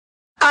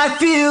I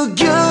feel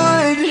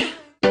good,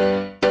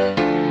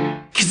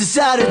 'cause it's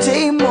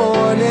Saturday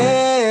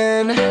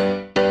morning.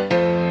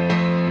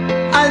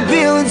 I'm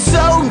feeling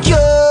so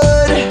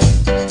good,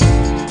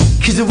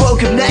 'cause I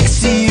woke up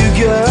next to you,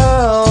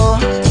 girl.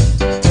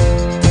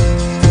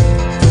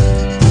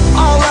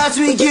 All last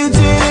week you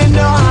didn't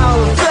know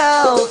how it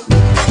felt.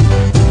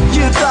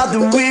 You thought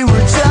that we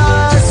were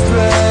just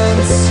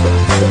friends,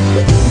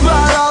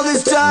 but all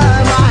this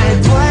time I had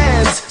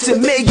plans to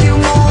make you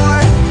more,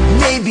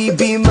 maybe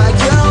be my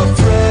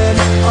girlfriend.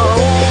 Oh,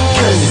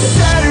 'cause it's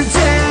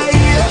Saturday,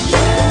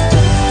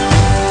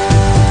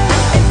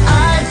 and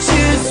I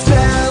just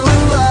fell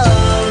in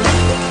love.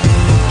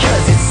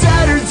 'Cause it's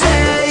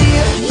Saturday,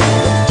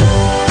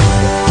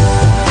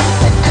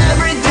 and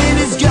everything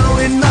is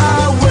going my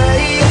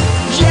way.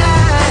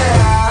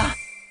 Yeah,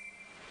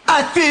 I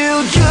feel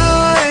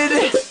good,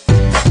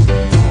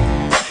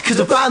 'cause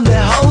I'm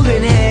finally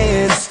holding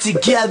hands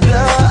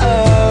together.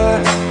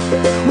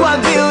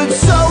 I'm feeling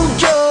so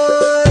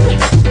good,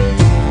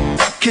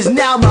 'cause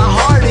now my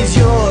heart is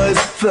yours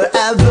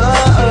forever.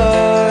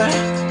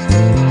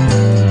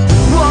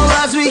 Well,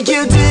 last week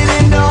you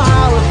didn't know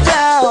how it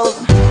felt.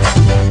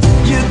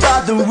 You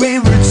thought that we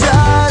were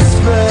just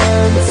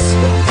friends,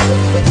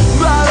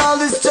 but all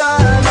this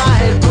time I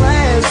had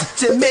plans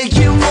to make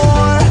you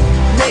more,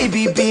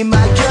 maybe be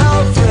my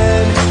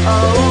girlfriend. Oh,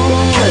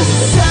 'cause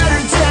it's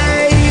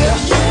Saturday,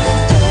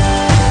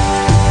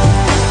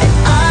 and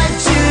I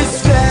just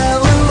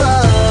fell in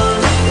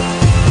love.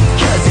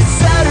 'Cause it's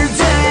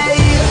Saturday,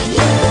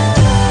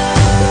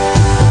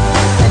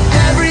 and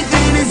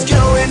everything is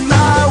going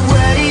my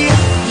way.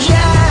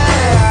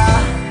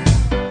 Yeah,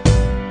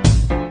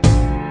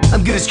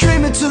 I'm gonna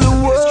scream it to the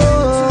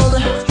world.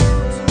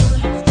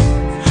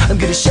 I'm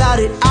gonna shout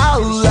it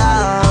out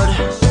loud.